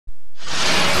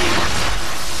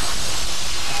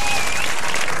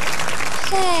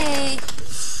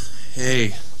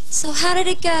So how did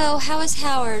it go? How was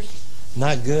Howard?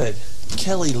 Not good.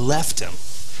 Kelly left him.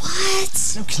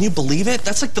 What? Can you believe it?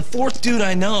 That's like the fourth dude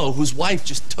I know whose wife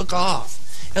just took off.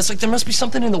 And it's like there must be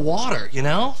something in the water, you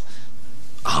know?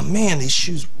 Oh man, these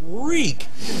shoes reek.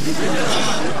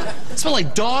 They smell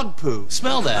like dog poo.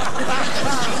 Smell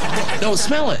that. No,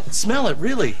 smell it. Smell it,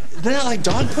 really. Isn't that like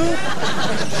dog poo?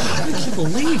 I can't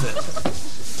believe it.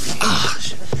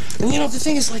 Gosh. And you know, the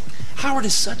thing is, like, Howard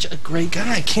is such a great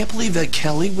guy. I can't believe that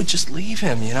Kelly would just leave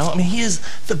him, you know? I mean, he is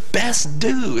the best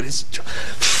dude. It's...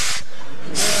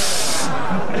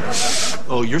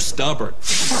 Oh, you're stubborn.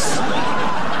 Nah,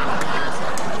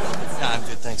 I'm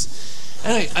good, thanks.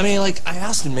 Anyway, I mean, like, I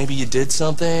asked him, maybe you did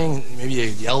something, maybe you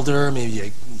yelled at her, maybe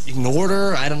you ignored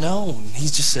her, I don't know. And he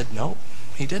just said no,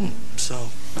 he didn't, so...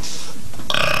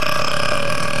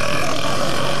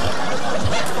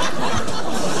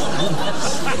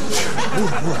 In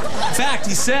fact,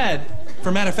 he said, for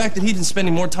a matter of fact, that he'd been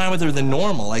spending more time with her than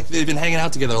normal. Like, they've been hanging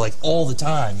out together, like, all the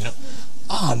time, you know?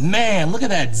 Oh, man, look at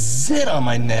that zit on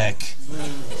my neck.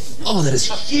 Oh, that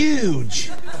is huge.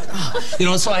 Oh, you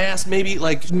know, so I asked maybe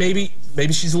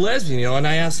she's a lesbian, you know, and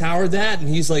I asked Howard that, and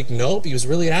he's like, nope, he was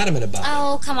really adamant about it.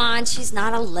 Oh, come on, she's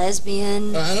not a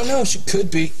lesbian. I don't know, she could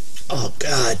be. Oh,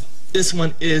 God, this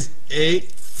one is a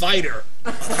fighter.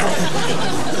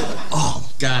 Oh,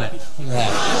 got it. Look at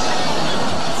that.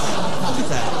 Look at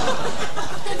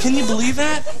that. Can you believe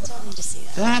that? I told him to see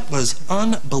that. That was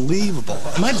unbelievable.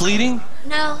 Am I bleeding?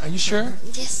 No. Are you sure?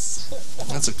 Yes.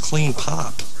 That's a clean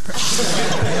pop.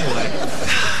 Anyway,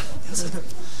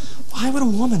 why would a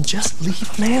woman just leave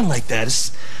a man like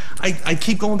that? I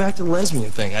keep going back to the lesbian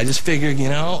thing. I just figured, you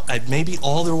know, maybe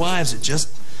all their wives are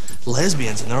just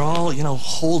lesbians and they're all, you know,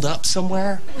 holed up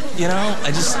somewhere. You know,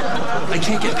 I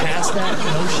can't get past that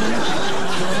notion.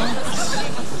 You know?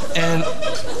 And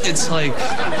it's like,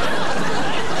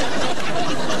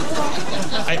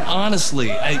 I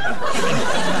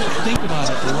think about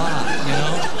it a lot, you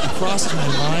know? It crosses my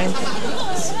mind.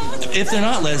 If they're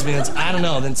not lesbians, I don't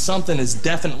know, then something is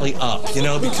definitely up, you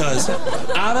know? Because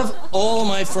out of all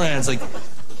my friends, like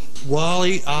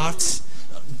Wally, Ox,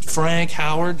 Frank,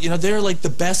 Howard, you know, they're like the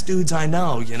best dudes I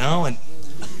know, you know? And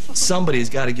somebody's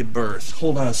got to give birth.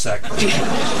 Hold on a second.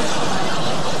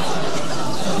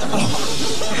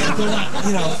 They're not,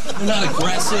 you know, they're not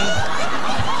aggressive.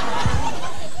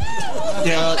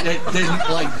 You know,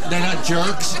 they're not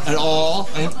jerks at all.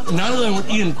 And none of them would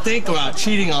even think about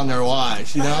cheating on their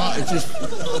wives, you know? It's just,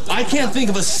 I can't think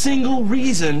of a single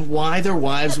reason why their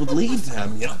wives would leave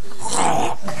them, you know?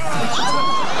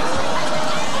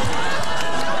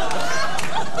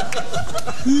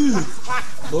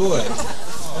 Boy.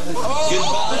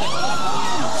 Goodbye.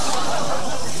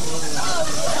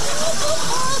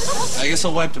 I guess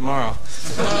I'll wipe tomorrow.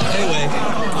 Anyway,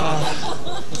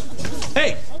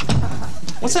 hey!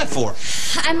 What's that for?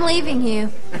 I'm leaving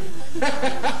you.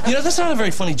 You know, that's not a very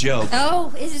funny joke.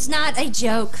 Oh, it is not a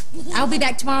joke. I'll be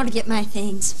back tomorrow to get my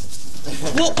things.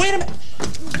 Well, wait a minute.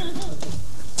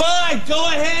 Fine, go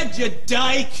ahead, you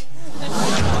dyke.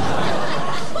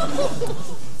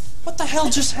 What the hell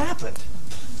just happened?